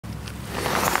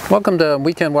Welcome to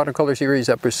Weekend Watercolor Series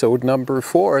episode number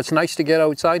 4. It's nice to get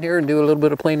outside here and do a little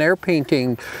bit of plein air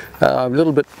painting. A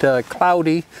little bit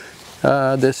cloudy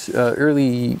this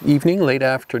early evening, late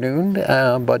afternoon,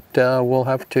 but we'll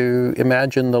have to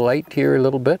imagine the light here a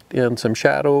little bit and some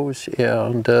shadows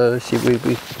and see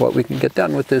what we can get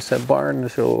done with this barn,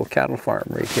 this little cattle farm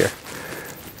right here.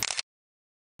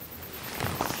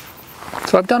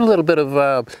 So I've done a little bit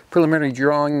of preliminary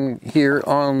drawing here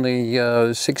on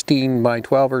the 16 by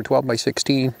 12 or 12 by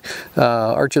 16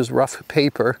 Arches rough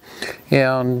paper,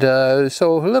 and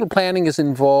so a little planning is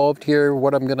involved here,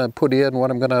 what I'm going to put in, what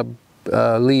I'm going to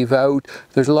leave out.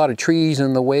 There's a lot of trees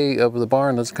in the way of the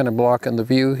barn that's kind of blocking the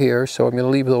view here, so I'm going to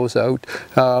leave those out.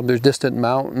 There's distant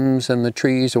mountains and the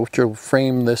trees which will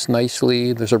frame this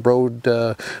nicely. There's a road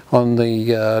on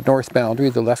the north boundary,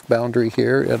 the left boundary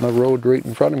here, and a road right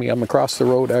in front of me. I'm across the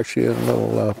road actually, a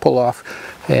little pull off,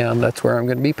 and that's where I'm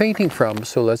going to be painting from.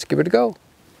 So let's give it a go.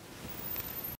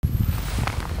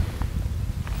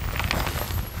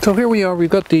 So here we are, we've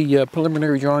got the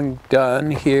preliminary drawing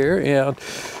done here, and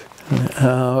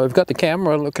I've got the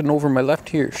camera looking over my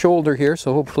left shoulder here,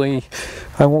 so hopefully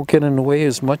I won't get in the way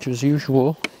as much as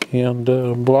usual and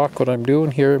block what I'm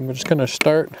doing here. I'm just going to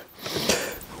start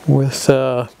with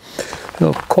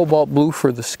cobalt blue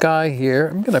for the sky here.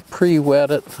 I'm going to pre-wet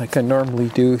it like I normally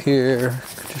do here.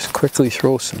 Just quickly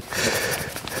throw some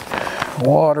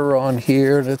water on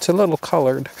here. It's a little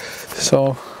colored,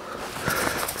 so,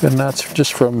 and that's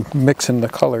just from mixing the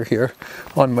color here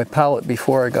on my palette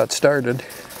before I got started.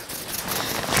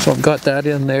 So I've got that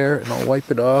in there, and I'll wipe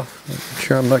it off. I'm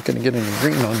sure I'm not going to get any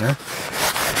green on there.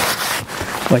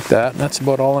 Like that. And that's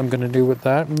about all I'm going to do with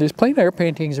that. And these plein air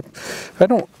paintings, I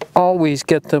don't always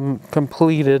get them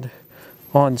completed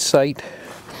on site,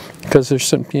 because there's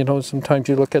some, sometimes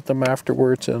you look at them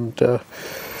afterwards and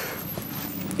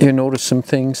you notice some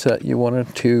things that you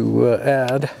wanted to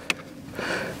add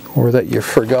or that you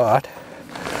forgot.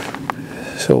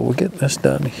 So we'll get this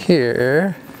done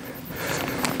here.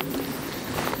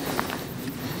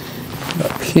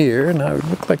 Up here. Now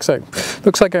it looks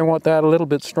like I want that a little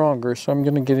bit stronger, so I'm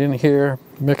going to get in here,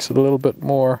 mix it a little bit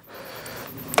more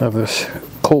of this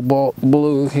cobalt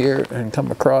blue here and come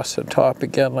across the top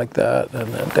again like that,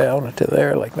 and then down into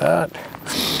there like that.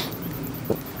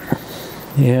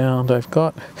 And I'm going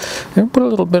to put a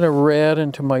little bit of red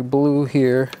into my blue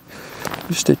here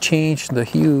just to change the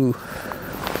hue,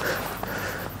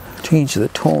 change the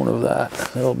tone of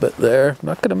that a little bit there. I'm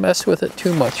not going to mess with it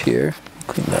too much here.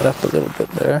 Clean that up a little bit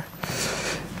there,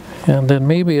 and then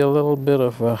maybe a little bit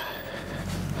of a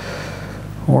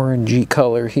orangey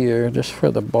color here just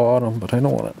for the bottom, but I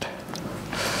don't want it.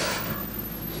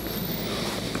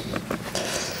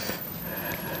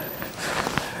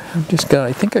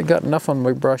 I think I got enough on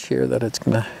my brush here that it's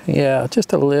gonna, yeah,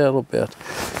 just a little bit,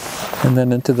 and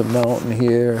then into the mountain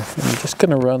here. I'm just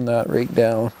gonna run that right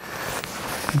down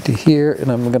into here,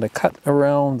 and I'm gonna cut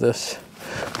around this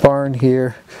barn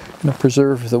here. I'm going to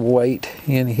preserve the white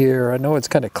in here. I know it's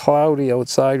kind of cloudy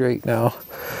outside right now,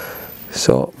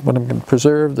 but I'm going to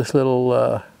preserve this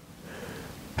little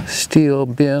steel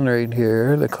bin right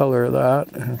here, the color of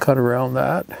that, and cut around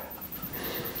that.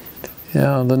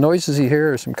 Yeah, the noises you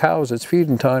hear are some cows. It's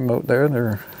feeding time out there.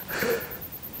 They're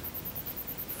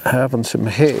having some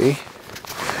hay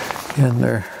in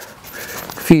their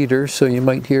feeders, so you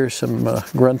might hear some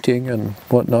grunting and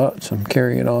whatnot, some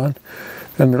carrying on.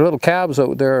 And there are little calves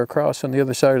out there across on the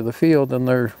other side of the field, and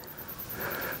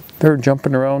they're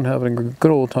jumping around having a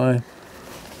good old time.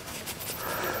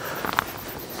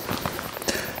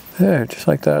 There, just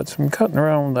like that. So I'm cutting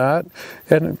around that.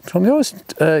 And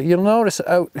you'll notice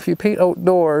if you paint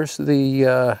outdoors,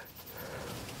 the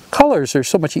colors are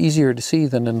so much easier to see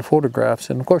than in the photographs.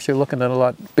 And of course you're looking at a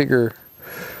lot bigger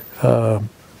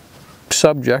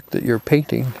subject that you're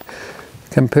painting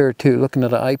compared to looking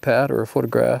at an iPad or a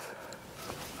photograph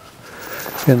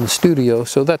in the studio,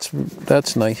 so that's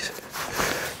nice.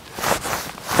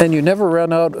 And you never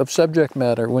run out of subject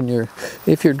matter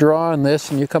if you're drawing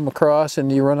this and you come across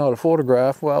and you run out of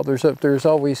photograph. Well, there's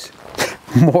always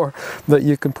more that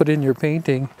you can put in your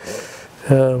painting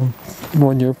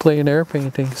when you're plein air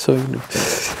painting, so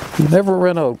you never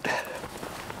run out.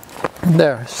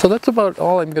 There, so that's about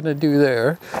all I'm going to do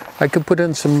there. I could put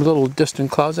in some little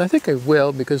distant clouds. I think I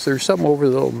will, because there's some over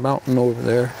the little mountain over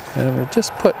there, and I'll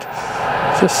just put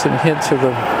some hints of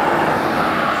them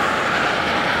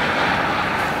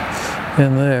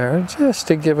in there, just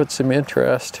to give it some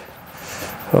interest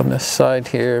on this side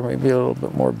here. Maybe a little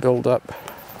bit more build up,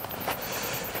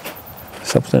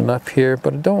 something up here,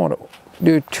 but I don't want to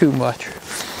do too much.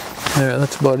 There,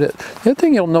 that's about it. The other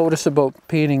thing you'll notice about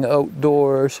painting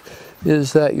outdoors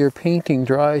is that your painting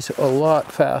dries a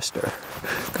lot faster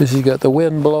because you got the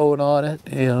wind blowing on it,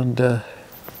 and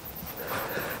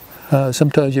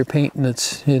sometimes you're painting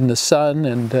it's in the sun,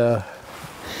 and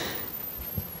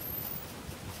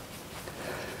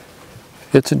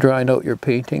it's drying out your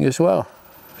painting as well.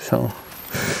 So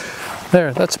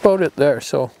there, that's about it there.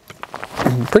 So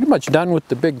I'm pretty much done with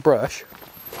the big brush.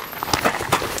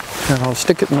 And I'll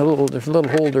stick it in a little, there's a little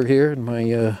holder here in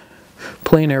my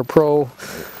Plein-Air Pro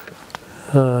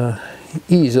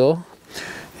easel,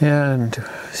 and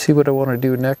see what I want to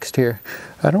do next here.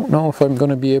 I don't know if I'm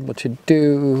going to be able to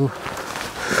do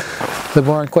the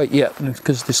barn quite yet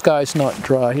because the sky's not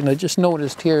dry, and I just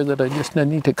noticed here that I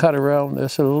need to cut around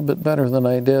this a little bit better than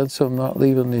I did, so I'm not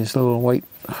leaving these little white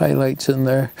highlights in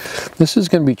there. This is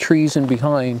going to be trees in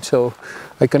behind, so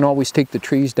I can always take the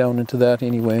trees down into that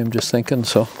anyway, I'm just thinking.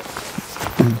 So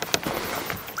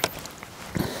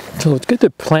it's good to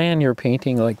plan your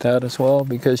painting like that as well,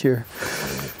 because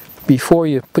before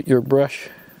you put your brush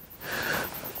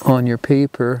on your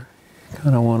paper, you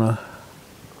kind of want to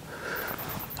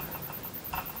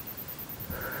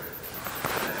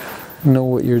know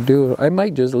what you're doing. I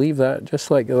might just leave that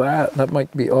just like that. That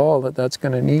might be all that's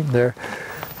going to need there.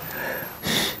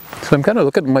 So I'm kind of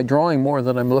looking at my drawing more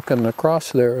than I'm looking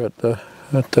across there at the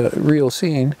real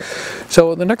scene.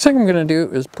 So the next thing I'm going to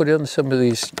do is put in some of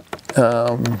these,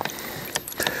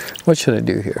 what should I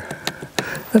do here?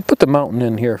 I'll put the mountain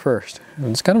in here first.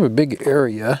 And it's kind of a big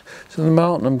area. So the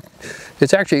mountain,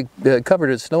 it's actually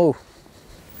covered in snow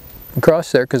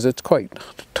across there because it's quite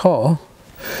tall,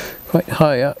 quite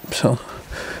high up. So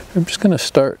I'm just going to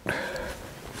start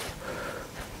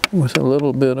with a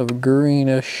little bit of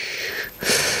greenish,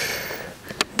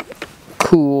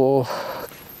 cool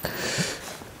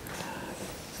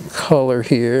color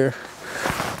here.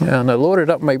 And I loaded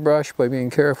up my brush by being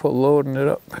careful loading it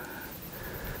up,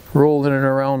 rolling it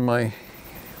around my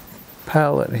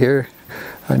palette here.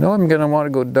 I know I'm going to want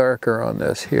to go darker on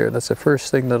this here. That's the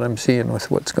first thing that I'm seeing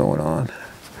with what's going on.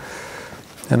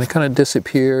 And it kind of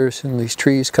disappears and these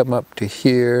trees come up to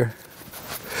here.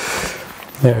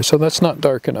 There, so that's not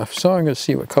dark enough. So I'm going to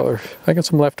see what color. I got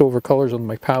some leftover colors on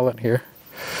my palette here.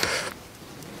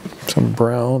 Some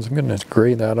browns. I'm going to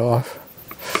gray that off.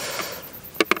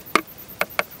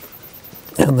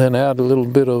 And then add a little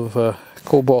bit of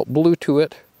cobalt blue to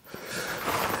it.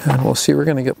 And we'll see, we're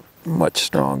going to get much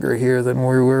stronger here than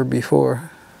we were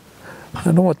before. I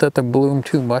don't want that to bloom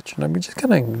too much, and I'm just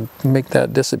going to make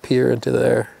that disappear into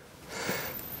there.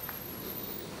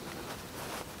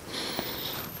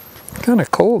 Kind of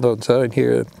cold outside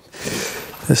here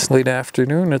this late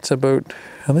afternoon. It's about,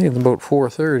 I think it's about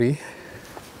 4:30.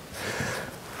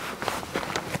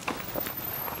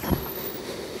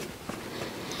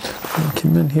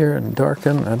 Come in here and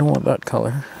darken. I don't want that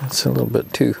color. It's a little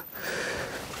bit too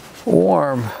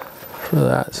warm for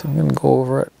that, so I'm going to go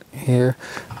over it here.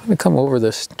 I'm going to come over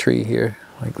this tree here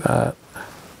like that.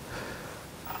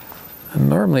 And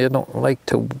normally I don't like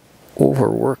to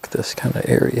overwork this kind of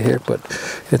area here, but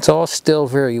it's all still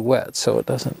very wet, so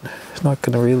it's not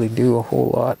going to really do a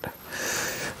whole lot.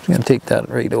 I'm going to take that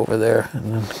right over there,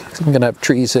 and then I'm going to have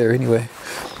trees there anyway.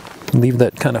 Leave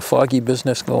that kind of foggy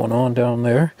business going on down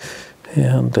there,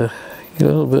 and get a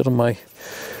little bit of my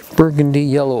burgundy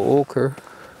yellow ochre,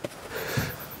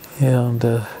 and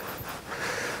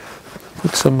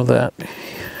put some of that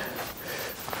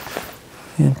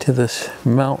into this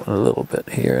mountain a little bit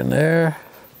here and there.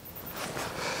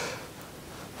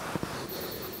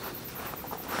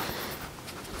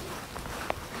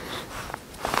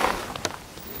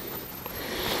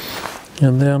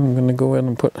 And then I'm going to go in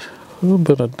and put a little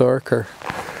bit of darker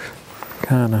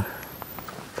kind of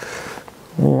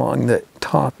along the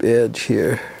top edge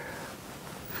here.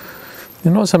 You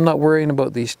notice I'm not worrying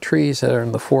about these trees that are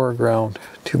in the foreground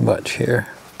too much here.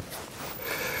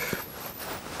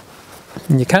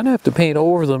 And you kind of have to paint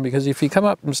over them, because if you come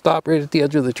up and stop right at the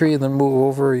edge of the tree and then move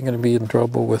over, you're going to be in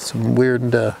trouble with some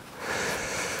weird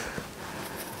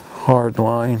hard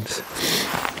lines.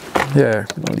 There,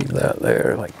 I'm going to leave that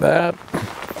there like that.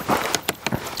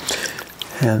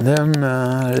 And then,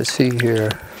 let's see here.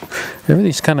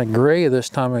 Everything's kind of gray this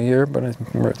time of year, but I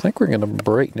think we're going to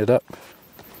brighten it up.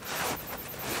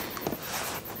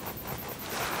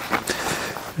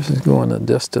 This is going the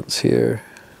distance here.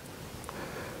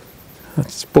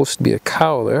 That's supposed to be a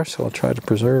cow there, so I'll try to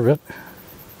preserve it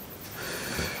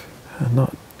and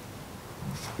not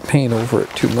paint over it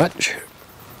too much.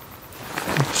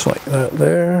 Just like that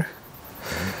there.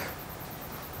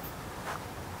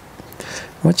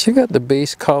 Once you got the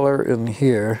base color in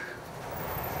here,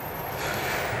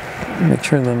 Make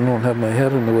sure that I don't have my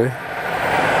head in the way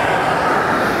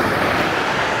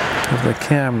of the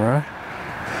camera.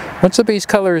 Once the base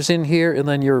color is in here and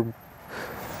then your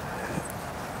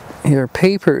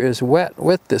paper is wet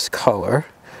with this color,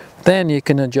 then you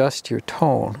can adjust your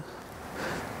tone.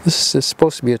 This is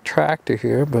supposed to be a tractor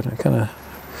here, but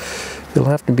it'll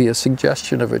have to be a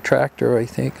suggestion of a tractor, I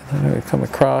think. And then I come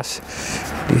across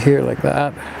to here like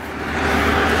that.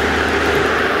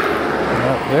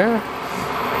 Right there.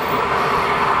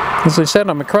 As I said,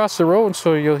 I'm across the road,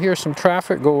 so you'll hear some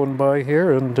traffic going by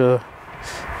here, and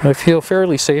I feel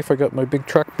fairly safe. I got my big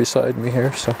truck beside me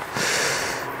here, so.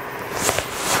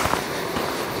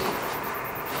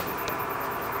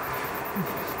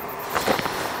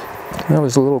 That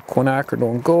was a little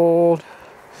Quinacridone Gold.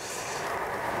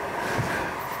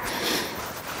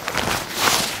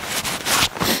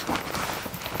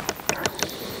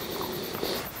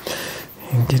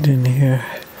 And get in here.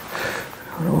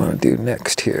 What do I want to do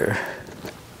next here?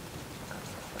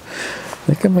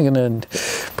 I think I'm going to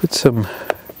put some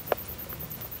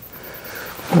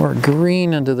more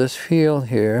green into this field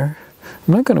here.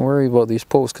 I'm not going to worry about these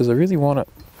posts because I really want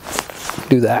to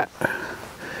do that.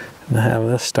 And have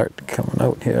this start coming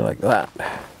out here like that.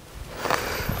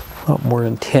 A lot more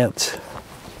intense.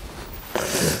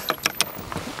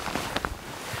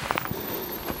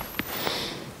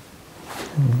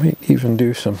 Might even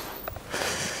do some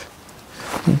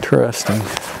interesting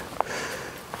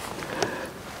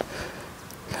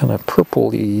kind of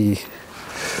purpley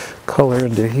color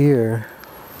into here.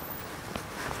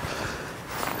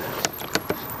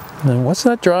 And then once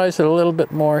that dries it a little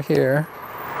bit more here,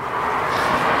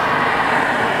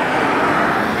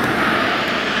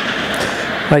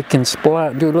 I can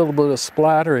do a little bit of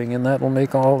splattering, and that will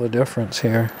make all the difference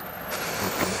here.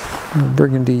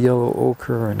 Burgundy, yellow,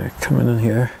 ochre, and they're coming in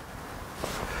here.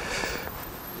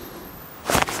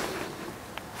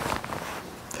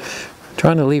 I'm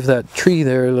trying to leave that tree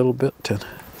there a little bit to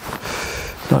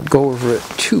not go over it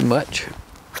too much.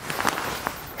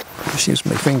 Just use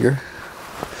my finger.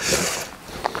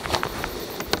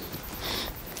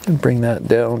 And bring that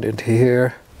down into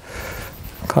here.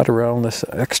 Cut around this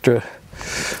extra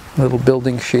little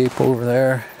building shape over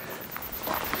there,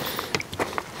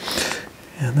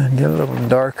 and then get a little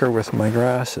darker with my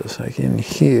grasses, like in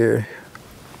here.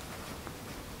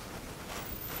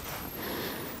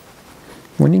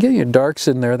 When you get your darks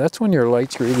in there, that's when your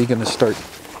light's really going to start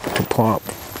to pop.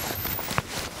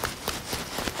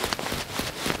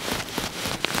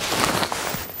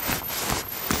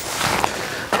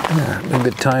 Yeah, a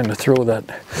good time to throw that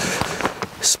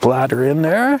splatter in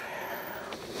there.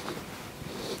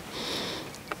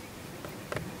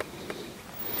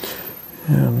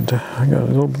 And I got a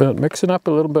little bit, mixing up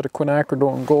a little bit of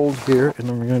Quinacridone Gold here, and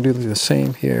then we're going to do the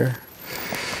same here.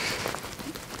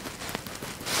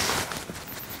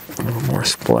 A little more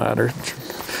splatter.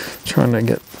 Trying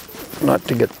to not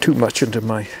to get too much into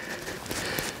my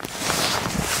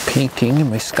painting and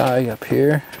my sky up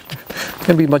here. There's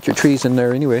going to be a bunch of trees in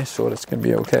there anyway, so it's going to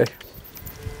be okay.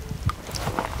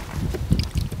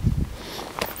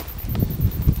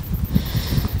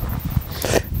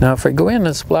 Now if I go in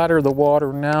and splatter the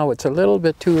water now, it's a little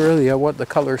bit too early. I want the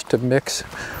colors to mix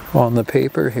on the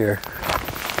paper here.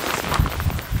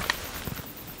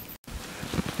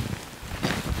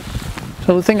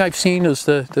 So the thing I've seen is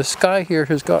the sky here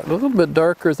has gotten a little bit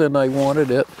darker than I wanted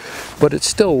it, but it's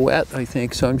still wet, I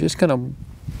think, so I'm just going to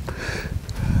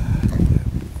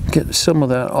get some of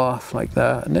that off like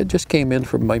that. And it just came in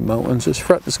from my mountains. This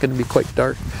front is going to be quite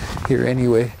dark here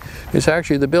anyway. It's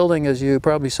actually, the building, as you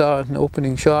probably saw in the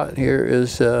opening shot here,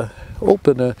 is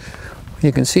open.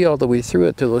 You can see all the way through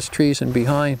it to those trees and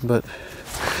behind, but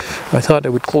I thought I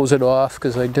would close it off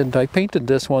because I painted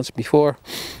this once before,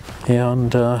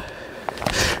 and it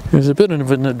was a bit of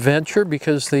an adventure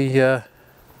because my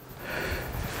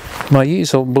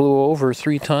easel blew over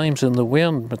 3 times in the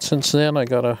wind, but since then I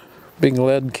got a big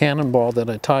lead cannonball that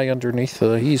I tie underneath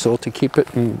the easel to keep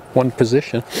it in one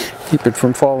position, keep it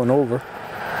from falling over.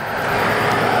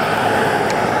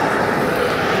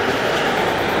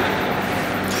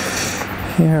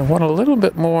 Here, I want a little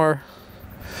bit more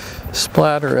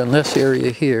splatter in this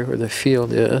area here where the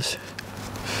field is.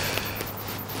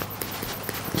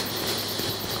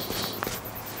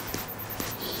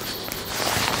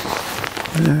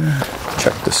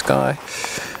 Check the sky.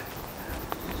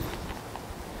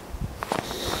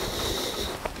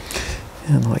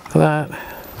 And like that.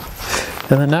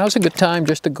 And then now's a good time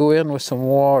just to go in with some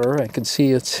water. I can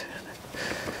see it's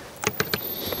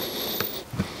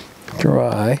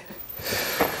dry.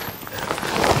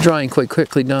 Drying quite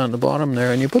quickly down the bottom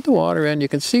there. And you put the water in, you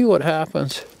can see what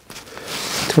happens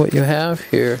to what you have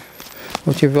here,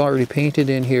 what you've already painted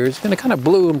in here, is going to kind of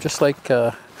bloom just like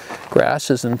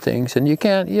grasses and things. And you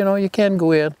can, you can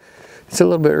go in. It's a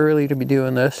little bit early to be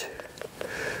doing this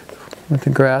with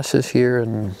the grasses here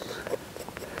and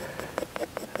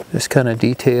this kind of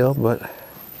detail, but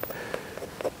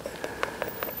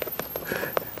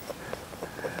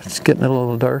it's getting a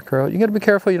little darker out. You got to be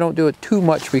careful you don't do it too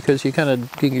much, because you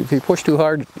if you push too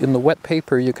hard in the wet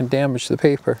paper, you can damage the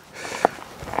paper.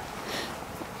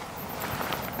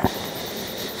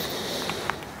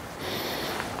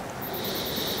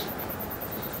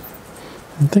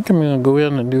 I think I'm going to go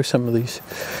in and do some of these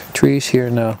trees here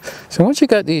now. So once you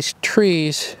got these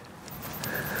trees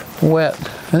wet,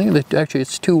 I think that actually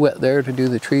it's too wet there to do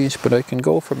the trees, but I can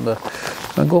go from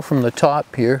the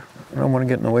top here. I don't want to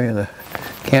get in the way of the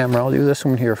camera. I'll do this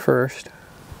one here first.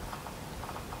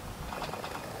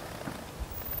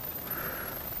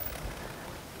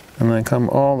 And then come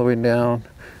all the way down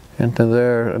into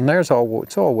there. And it's all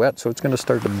wet, so it's going to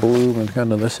start to bloom in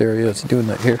kind of this area. It's doing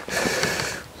that here.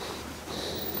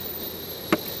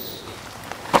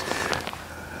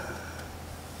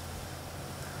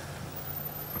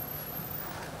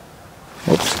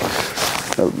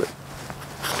 Oops, a little bit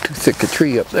too thick a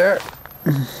tree up there.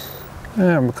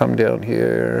 And we'll come down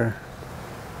here,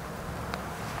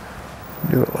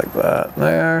 do it like that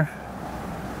there.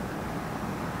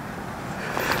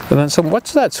 And then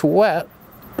once that's wet,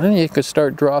 then you could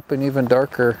start dropping even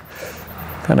darker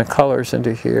kind of colors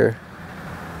into here.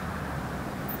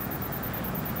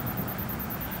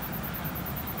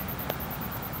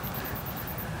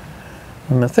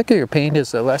 And the thicker your paint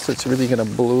is, the less it's really going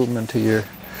to bloom into your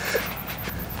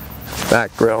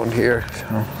background here.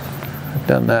 So I've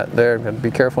done that there. I'm going to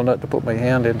be careful not to put my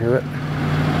hand into it.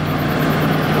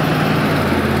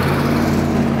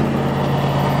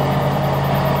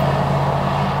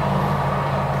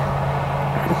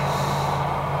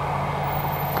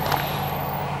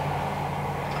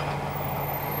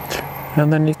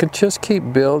 And then you can just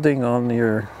keep building on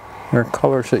your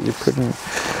colors that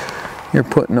you're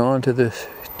putting onto this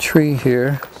tree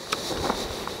here.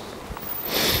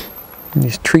 And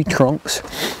these tree trunks.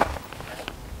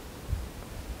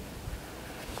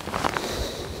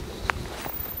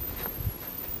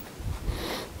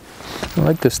 I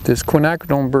like this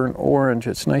Quinacridone burnt orange.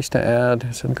 It's nice to add.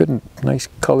 It's a good, nice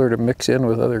color to mix in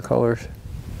with other colors.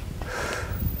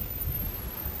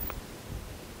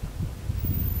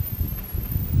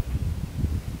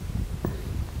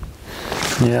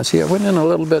 Yeah, see, I went in a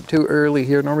little bit too early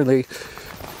here. Normally,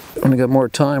 when I got more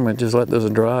time, I just let this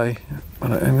dry.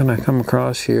 But I'm going to come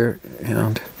across here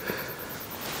and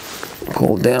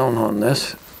pull down on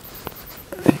this.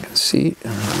 You can see,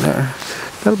 and there.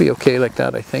 That'll be okay like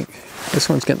that, I think. This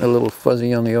one's getting a little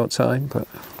fuzzy on the outside, but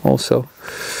also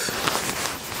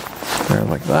there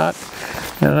like that.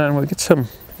 And then we get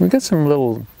some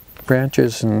little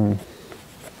branches and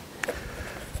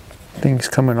things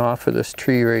coming off of this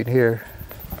tree right here.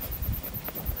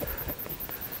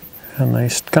 And they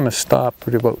kind of stop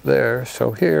right about there.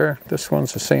 So here, this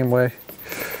one's the same way.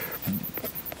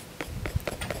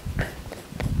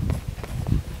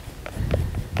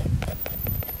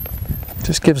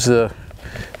 Just gives the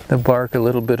bark a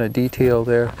little bit of detail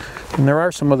there. And there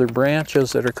are some other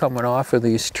branches that are coming off of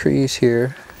these trees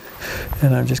here.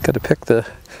 And I've just got to pick the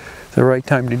right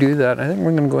time to do that. I think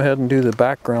we're going to go ahead and do the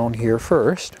background here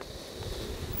first.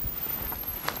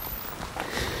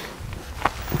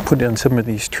 Put in some of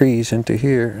these trees into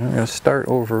here. I'm going to start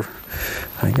over,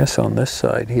 I guess, on this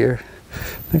side here.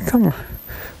 They come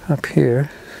up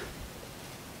here.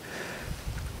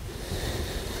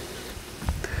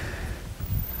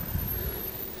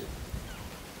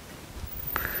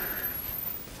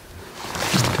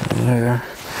 There,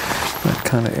 that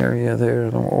kind of area there.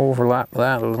 And I'll overlap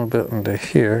that a little bit into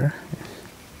here.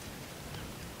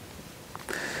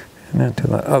 And then to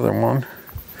that other one.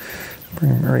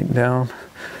 Bring it right down.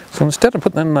 So instead of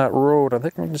putting in that road, I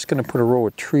think I'm just going to put a row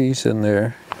of trees in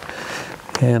there,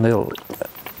 and it'll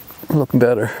look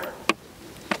better.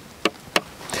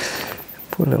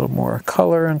 Put a little more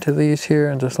color into these here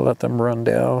and just let them run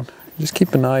down. Just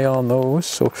keep an eye on those.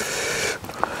 So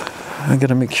I got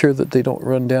to make sure that they don't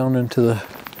run down into the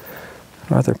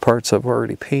other parts I've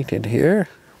already painted here.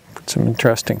 Put some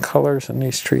interesting colors in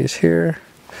these trees here.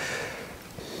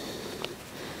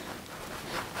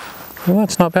 Well,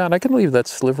 that's not bad. I can leave that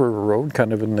sliver of road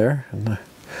kind of in there. And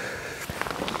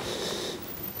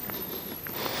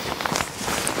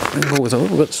go with a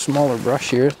little bit smaller brush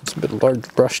here. It's a bit large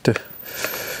brush to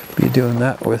be doing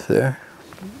that with there.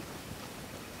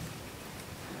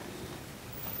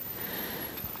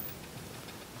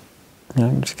 And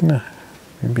I'm just gonna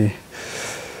maybe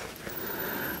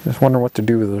Just wondering what to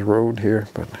do with the road here,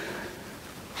 but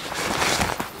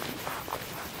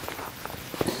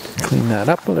clean that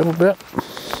up a little bit.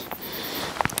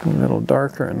 A little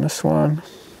darker in this one.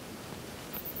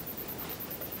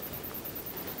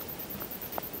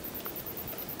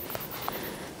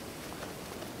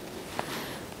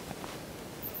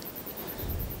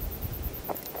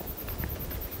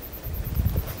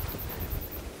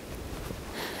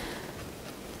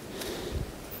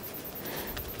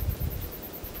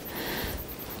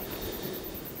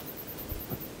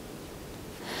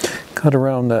 Cut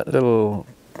around that little,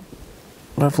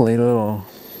 lovely little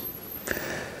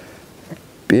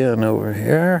bin over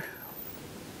here.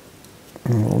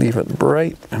 And we'll leave it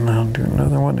bright, and I'll do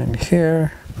another one in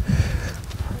here,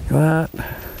 like that.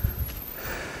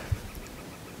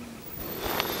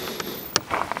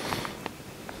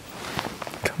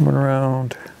 Coming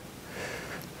around,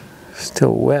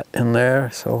 still wet in there,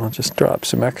 so I'll just drop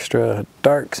some extra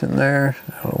darks in there.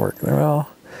 That'll work well.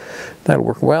 That'll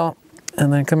work well.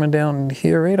 And then coming down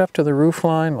here, right up to the roof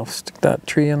line, I'll stick that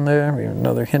tree in there. Maybe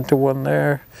another hint of one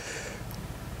there.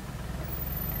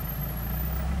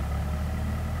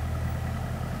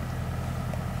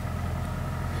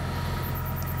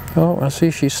 Oh, I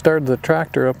see she started the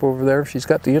tractor up over there. She's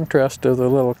got the interest of the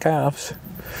little calves.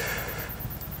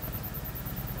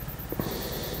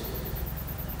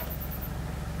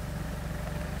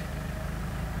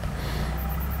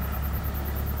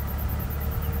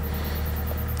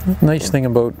 Nice thing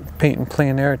about painting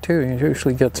plein air too, you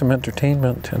usually get some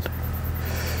entertainment, and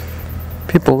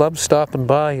people love stopping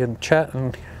by and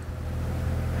chatting,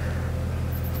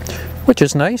 which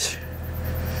is nice.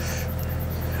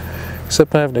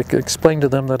 Except I have to explain to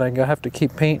them that I have to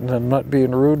keep painting and not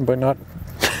being rude by not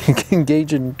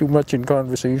engaging too much in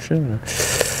conversation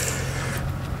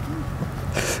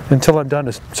until I'm done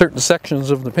with certain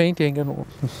sections of the painting. And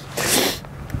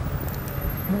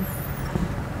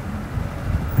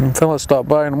a fellow stopped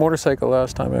by on a motorcycle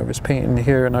last time I was painting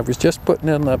here, and I was just putting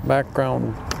in that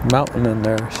background mountain in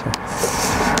there. So.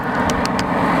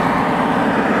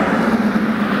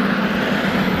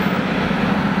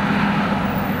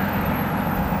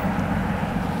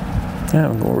 Yeah,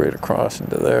 I'll go right across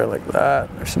into there like that.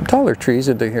 There's some taller trees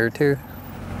into here too.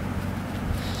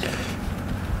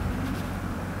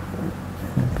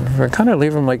 If I kind of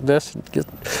leave them like this,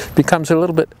 it becomes a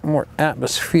little bit more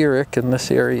atmospheric in this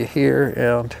area here,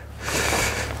 and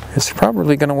it's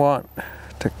probably going to want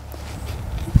to,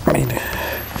 when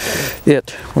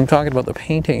I'm talking about the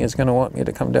painting, is going to want me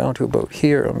to come down to about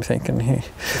here. I'm thinking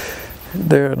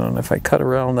there, and if I cut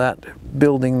around that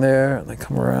building there, and then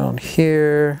come around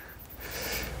here.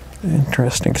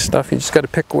 Interesting stuff. You just got to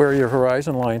pick where your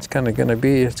horizon line's kind of going to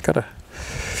be. It's got to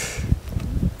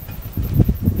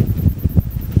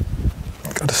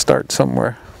start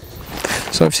somewhere.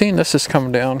 So I've seen this is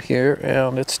coming down here,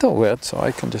 and it's still wet, so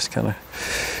I can just kind of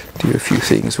do a few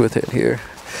things with it here,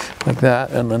 like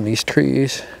that, and then these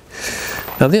trees.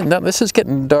 Now this is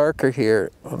getting darker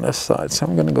here on this side, so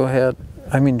I'm going to go ahead.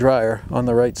 I mean drier on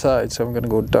the right side, so I'm going to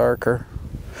go darker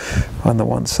on the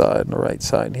one side and the right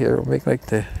side here. We'll make like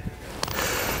the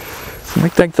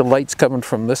light's coming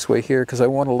from this way here, because I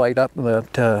want to light up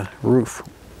that roof.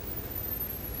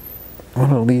 I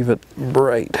want to leave it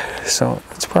bright, so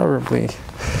it's probably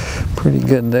pretty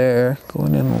good there.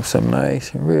 Going in with some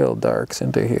nice real darks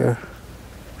into here.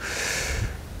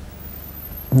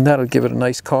 And that'll give it a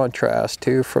nice contrast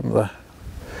too from the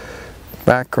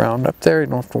background up there. You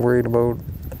don't have to worry about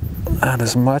that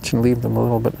as much, and leave them a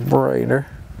little bit brighter.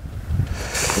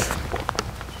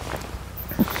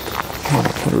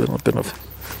 Put a little bit of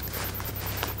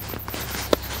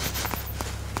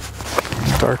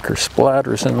darker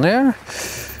splatters in there,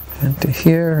 into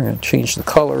here, and change the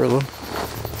color of them.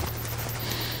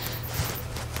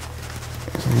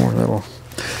 Some more little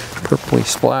purpley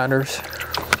splatters.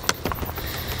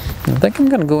 I think I'm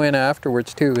going to go in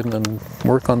afterwards too, and then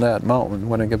work on that mountain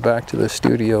when I get back to the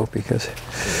studio, because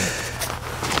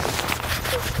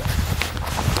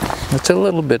it's a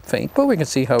little bit faint, but we can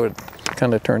see how it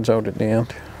kind of turns out at the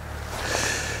end.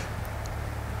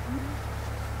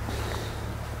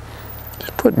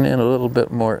 Just putting in a little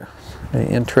bit more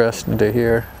interest into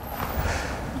here.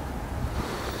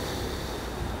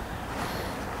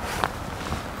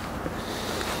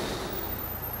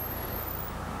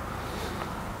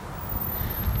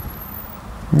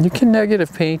 You can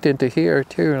negative paint into here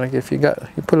too, like if you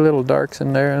put a little darks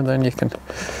in there, and then you can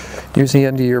use the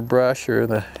end of your brush or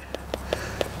the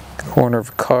corner of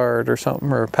a card or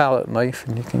something, or a palette knife,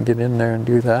 and you can get in there and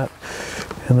do that.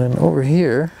 And then over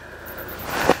here,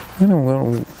 I'm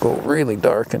going to go really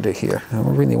dark into here. I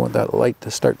really want that light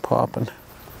to start popping.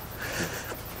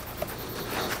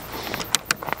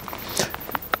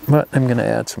 but I'm going to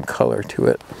add some color to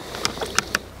it.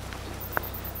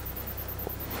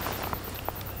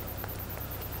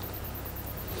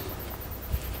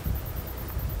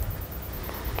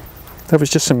 That was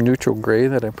just some neutral gray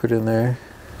that I put in there.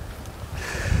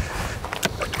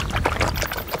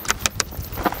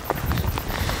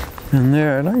 And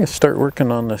there, and I'm going to start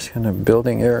working on this kind of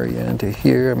building area into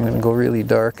here. I'm going to go really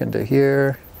dark into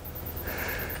here.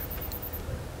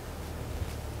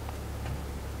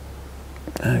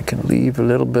 I can leave a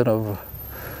little bit of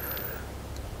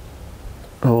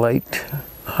light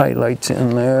highlights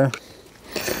in there.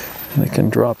 And I can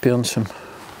drop in some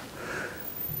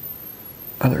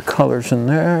other colors in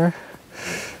there,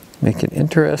 make it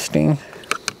interesting.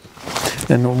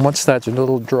 And then once that's a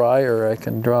little drier, I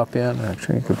can drop in,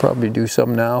 actually I could probably do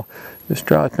some now, just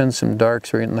drop in some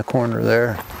darks right in the corner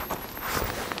there.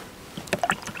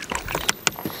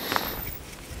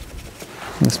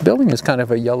 This building is kind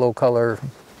of a yellow color,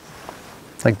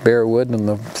 like bare wood in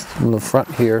the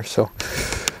front here, so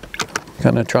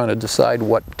kind of trying to decide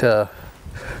what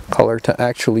color to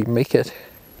actually make it.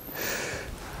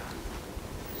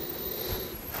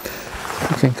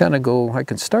 I can kind of go, I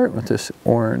can start with this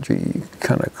orangey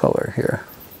kind of color here.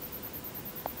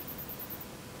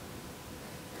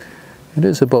 It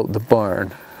is about the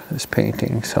barn, this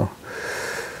painting, so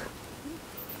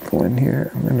go in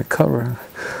here. I'm going to cover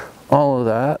all of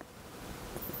that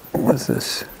with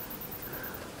this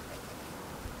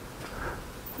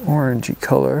orangey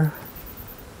color.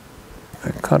 I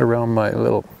cut around my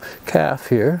little calf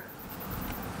here.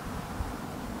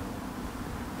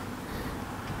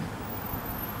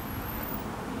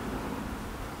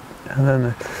 And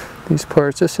then these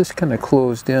parts, this is kind of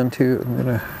closed in too. I'm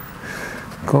going to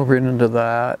go right into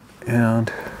that,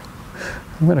 and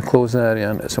I'm going to close that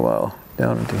in as well,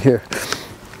 down into here.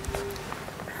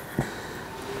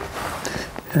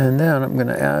 And then I'm going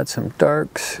to add some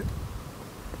darks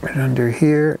right under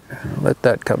here, and let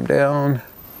that come down.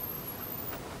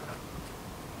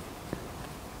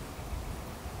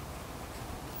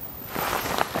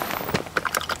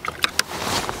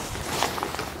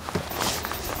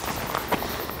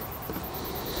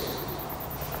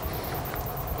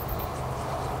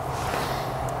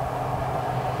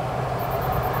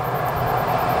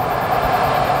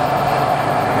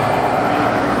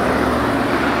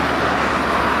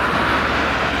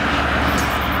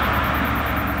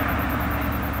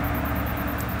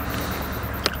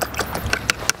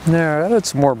 There, I added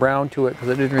some more brown to it because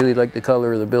I didn't really like the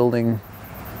color of the building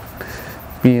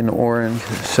being orange,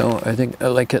 so I think I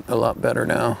like it a lot better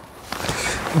now.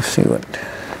 We'll see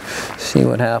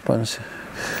what happens.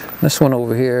 This one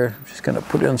over here, I'm just gonna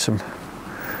put in some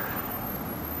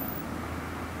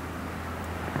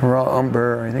raw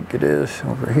umber, I think it is,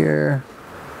 over here.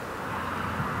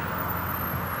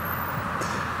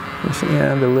 Just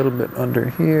add a little bit under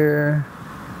here.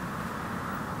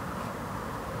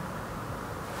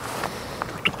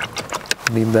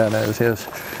 Leave that as is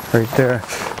right there.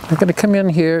 I'm going to come in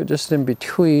here just in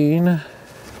between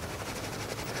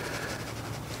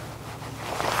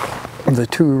the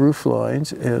two roof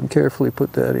lines and carefully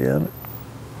put that in.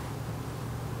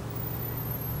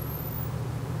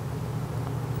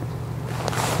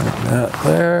 Like that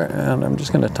there, and I'm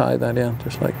just going to tie that in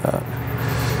just like that.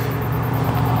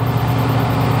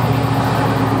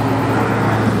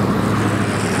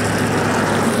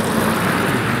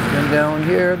 Down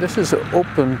here, this is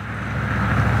open.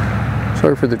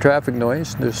 Sorry for the traffic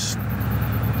noise. There's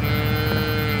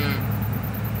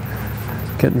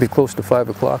getting to be close to 5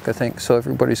 o'clock, I think, so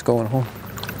everybody's going home.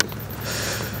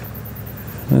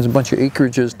 There's a bunch of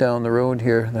acreages down the road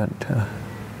here that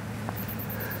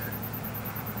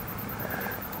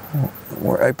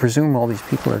where I presume all these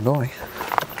people are going.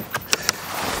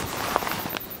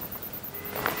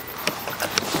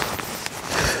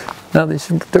 Now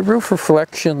the roof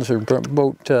reflections are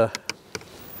about,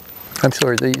 I'm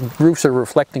sorry, the roofs are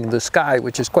reflecting the sky,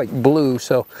 which is quite blue,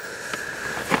 so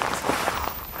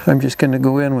I'm just going to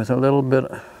go in with a little bit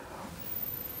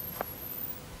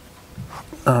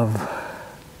of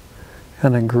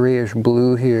kind of grayish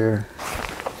blue here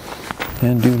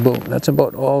and do both. That's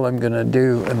about all I'm going to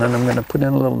do, and then I'm going to put in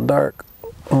a little dark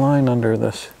line under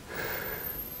this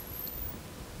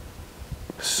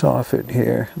soffit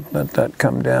here, let that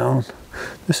come down.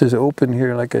 This is open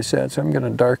here, like I said, so I'm going to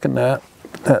darken that,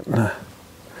 put that in a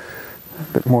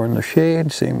bit more in the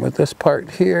shade. Same with this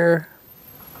part here.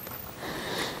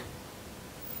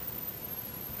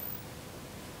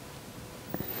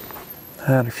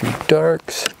 Add a few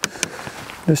darks.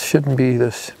 This shouldn't be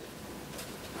this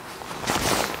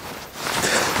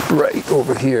right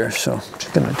over here, so I'm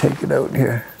just going to take it out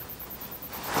here.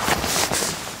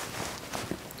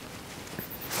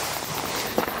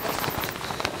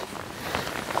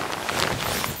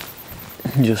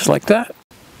 just like that.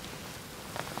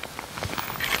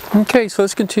 Okay, so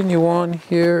let's continue on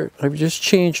here. I've just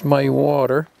changed my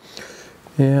water,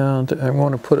 and I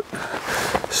want to put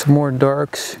some more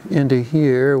darks into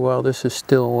here while this is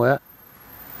still wet.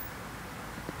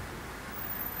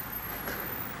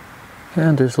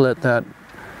 And just let that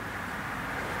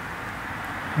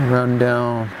run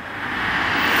down.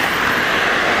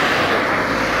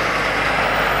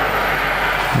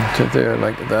 Into there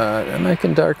like that. And I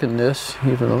can darken this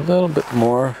even a little bit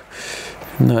more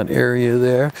in that area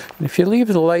there. And if you leave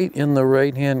the light in the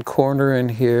right hand corner in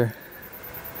here,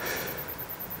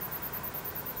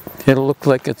 it'll look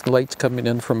like it's light's coming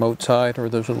in from outside, or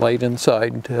there's a light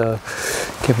inside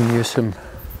giving you some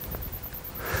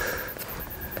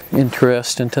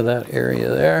interest into that area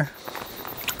there.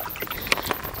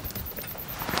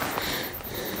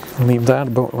 Leave that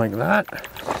about like that.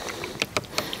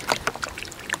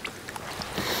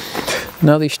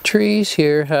 Now these trees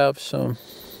here have some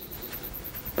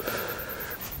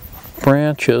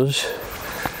branches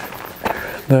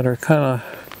that are kind of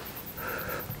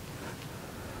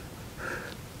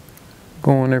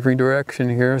going every direction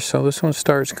here. So this one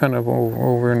starts kind of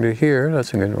over into here.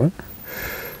 That's a good one.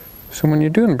 So when you're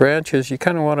doing branches, you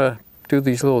kind of want to do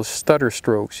these little stutter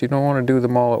strokes. You don't want to do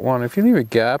them all at once. If you leave a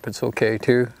gap, it's okay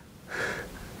too.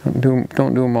 Don't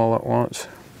do them all at once.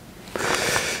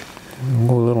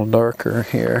 Go a little darker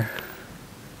here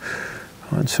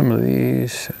on some of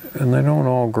these, and they don't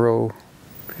all grow.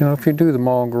 You know, if you do them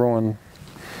all growing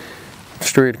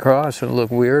straight across, it'll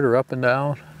look weird, or up and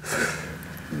down.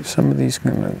 Some of these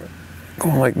going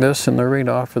like this, and they're right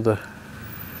off of the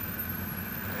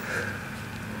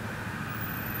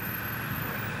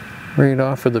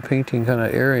painting kind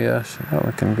of area. So that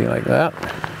one can be like that.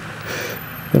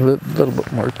 A little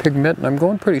bit more pigment, and I'm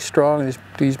going pretty strong.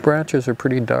 These branches are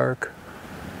pretty dark.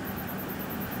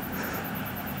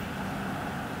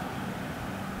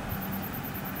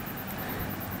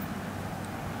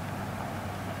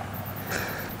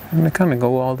 I'm going to kind of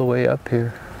go all the way up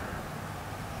here.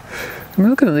 I'm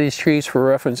looking at these trees for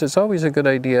reference. It's always a good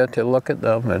idea to look at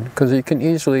them, because you can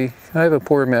easily, I have a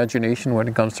poor imagination when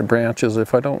it comes to branches.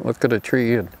 If I don't look at a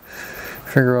tree and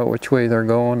figure out which way they're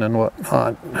going and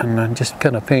whatnot, and then just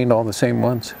kind of paint all the same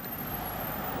ones.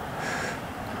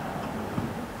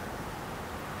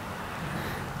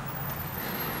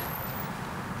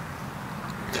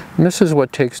 And this is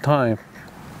what takes time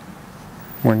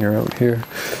when you're out here.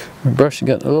 My brush is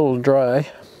getting a little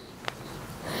dry.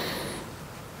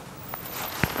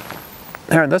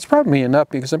 There, that's probably enough,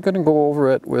 because I'm going to go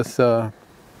over it with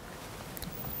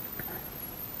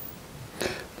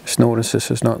just notice this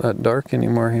is not that dark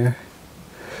anymore here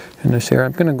in this area.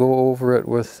 I'm going to go over it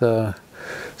with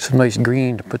some nice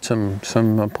green to put some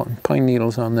pine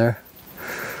needles on there.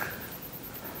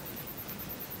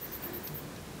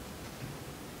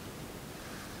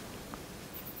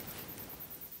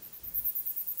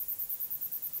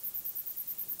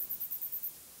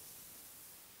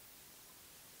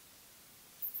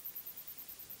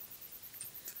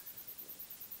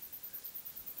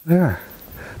 There,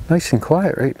 nice and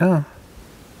quiet right now.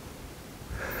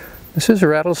 This is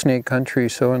rattlesnake country,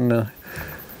 so in the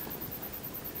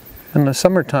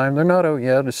summertime, they're not out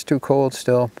yet, it's too cold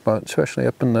still, but especially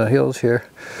up in the hills here.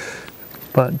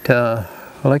 But I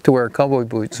like to wear cowboy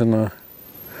boots in the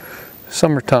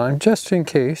summertime, just in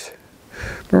case.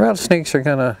 But rattlesnakes are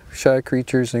kind of shy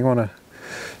creatures. They want to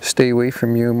stay away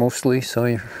from you mostly,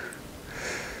 so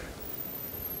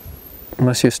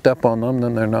unless you step on them,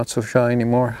 then they're not so shy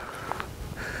anymore.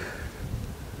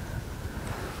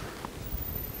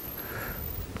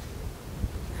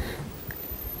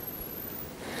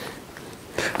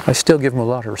 I still give them a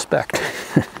lot of respect.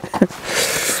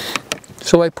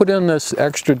 So I put in this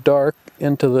extra dark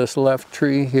into this left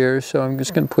tree here, so I'm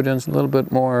just going to put in a little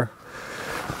bit more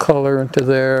color into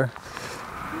there.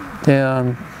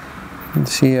 And you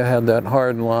see I had that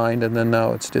hard line, and then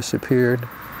now it's disappeared.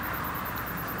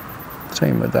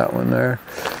 Same with that one there,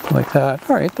 like that.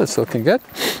 All right, that's looking good.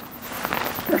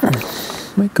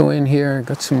 Might go in here,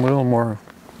 got some little more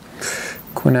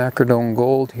Quinacridone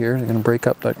gold here. I'm going to break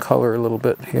up that color a little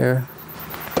bit here.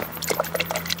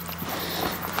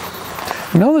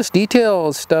 And all this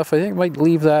detail stuff, I think I might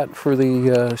leave that for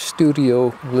the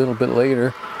studio a little bit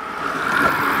later.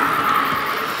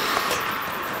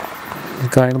 The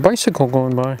guy on a bicycle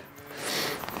going by.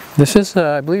 This is,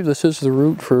 I believe this is the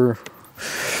route for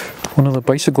one of the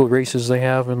bicycle races they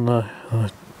have in the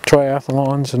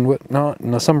triathlons and whatnot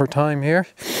in the summertime here.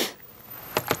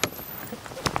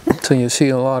 So you see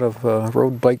a lot of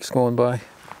road bikes going by.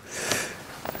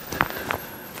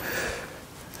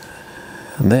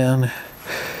 And then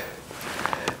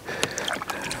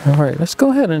Alright, let's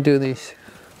go ahead and do these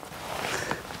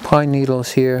pine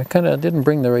needles here. I kind of didn't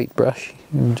bring the right brush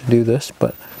to do this,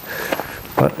 but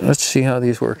let's see how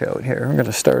these work out here. I'm going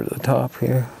to start at the top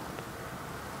here.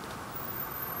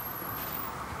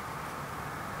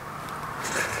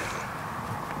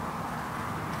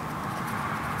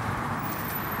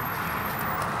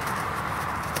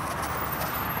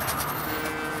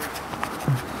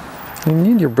 You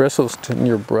need your bristles and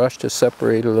your brush to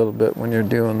separate a little bit when you're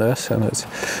doing this, and it's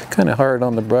kind of hard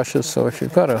on the brushes, so if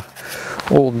you've got a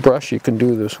old brush you can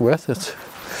do this with, it's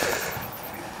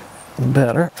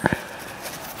better.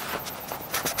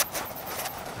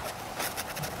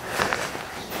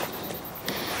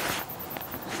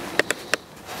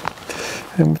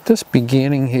 And with this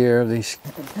beginning here, these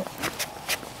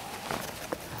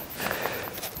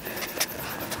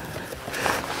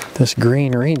this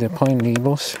greenery, the pine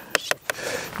needles,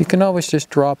 you can always just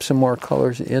drop some more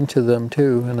colors into them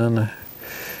too, and then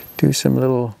do some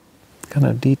little kind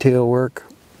of detail work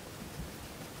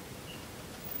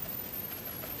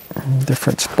in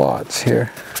different spots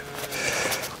here.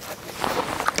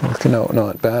 Working out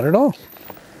not bad at all.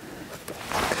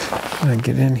 I'm going to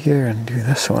get in here and do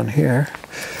this one here.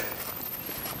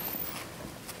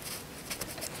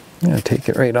 I'm going to take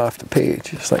it right off the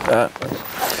page, just like that.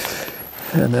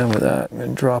 And then with that, I'm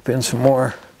going to drop in some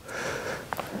more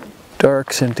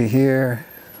darks into here,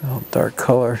 dark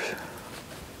colors.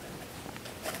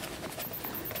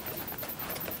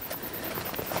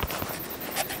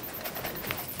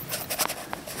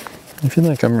 I feel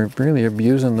like I'm really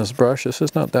abusing this brush. This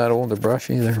is not that old a brush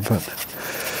either, but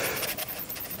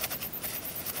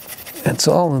it's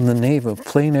all in the name of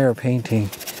plein air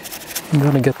painting. You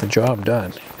gotta get the job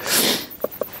done.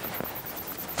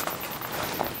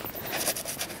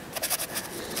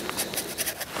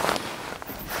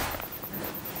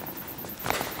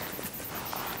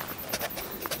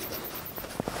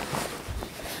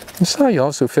 This is how you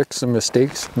also fix some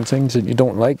mistakes and things that you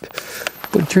don't like.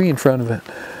 Put a tree in front of it.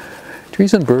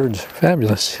 Trees and birds,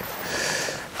 fabulous.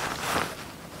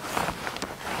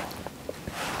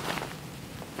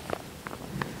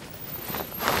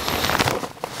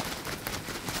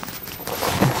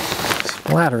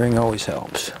 Splattering always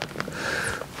helps.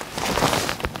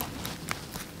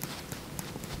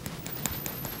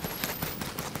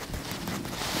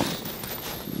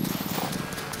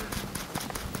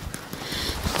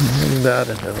 Move that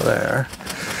into there.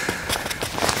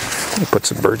 Put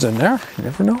some birds in there, you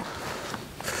never know.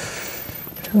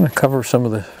 I'm going to cover some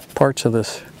of the parts of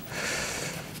this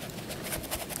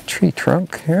tree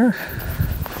trunk here.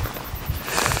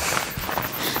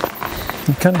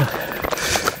 You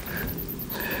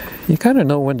kind of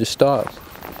know when to stop.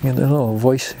 You get a little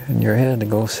voice in your head that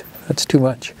goes, that's too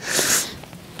much.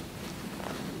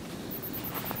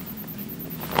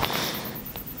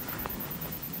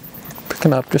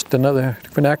 Picking up just another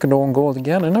Quinacridone Gold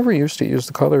again. I never used to use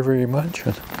the color very much.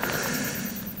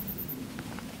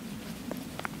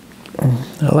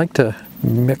 I like to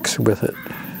mix with it.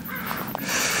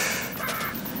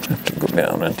 Have to go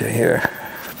down into here,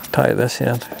 tie this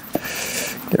in,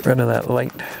 get rid of that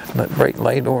light, that bright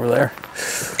light over there.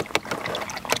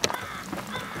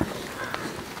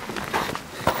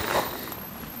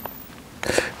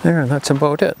 There, that's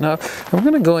about it. Now, I'm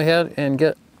going to go ahead and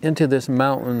get into this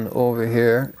mountain over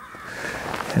here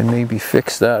and maybe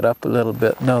fix that up a little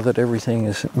bit now that everything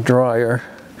is drier.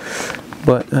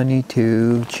 But I need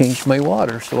to change my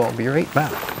water, so I'll be right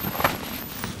back.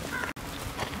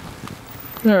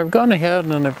 There, I've gone ahead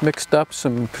and I've mixed up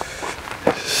some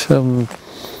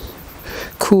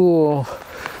cool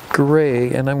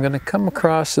gray, and I'm going to come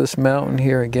across this mountain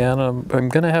here again. I'm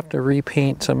going to have to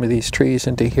repaint some of these trees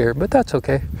into here, but that's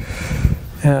okay.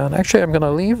 And actually I'm going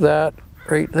to leave that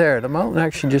right there. The mountain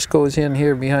actually just goes in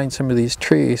here behind some of these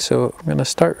trees, so I'm going to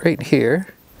start right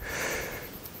here.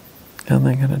 And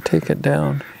I'm going to take it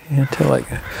down into like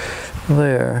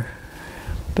there,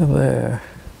 to there,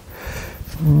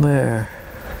 and there.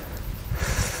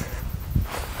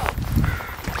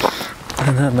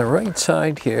 And then the right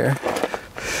side here,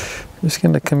 I'm just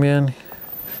going to come in,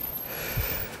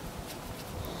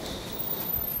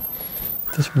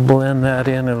 just blend that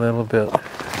in a little bit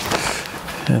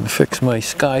and fix my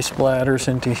sky splatters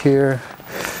into here.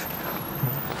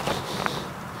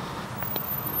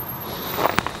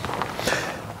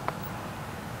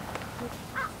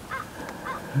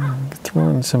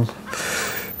 Throwing some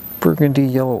burgundy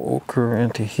yellow ochre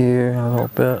into here a little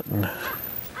bit. And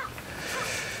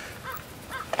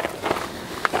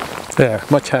there,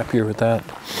 much happier with that.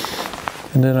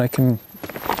 And then I can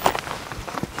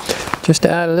Just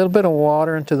add a little bit of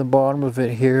water into the bottom of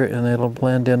it here, and it'll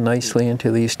blend in nicely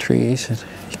into these trees.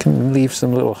 You can leave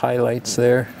some little highlights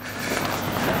there.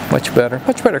 Much better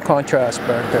contrast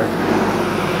back there.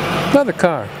 Another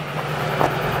car.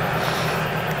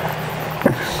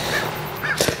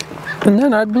 And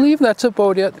then I believe that's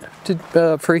about it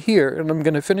for here, and I'm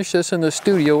going to finish this in the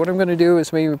studio. What I'm going to do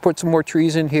is maybe put some more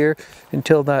trees in here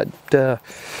until that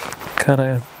kind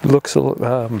of looks, you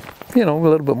know, a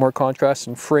little bit more contrast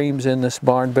and frames in this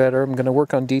barn better. I'm going to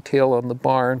work on detail on the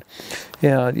barn.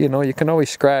 Yeah, you know, you can always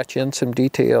scratch in some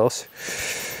details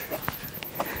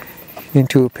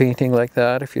into a painting like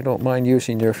that if you don't mind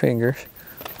using your fingers.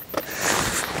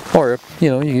 Or, you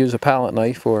know, you use a palette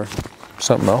knife or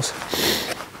something else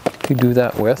to do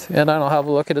that with, and I'll have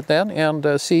a look at it then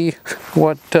and see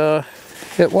what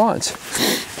it wants.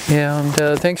 And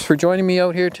thanks for joining me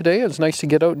out here today. It was nice to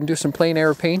get out and do some plein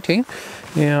air painting,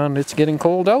 and it's getting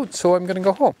cold out, so I'm going to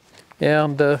go home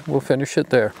and we'll finish it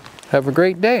there. Have a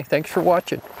great day. Thanks for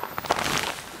watching.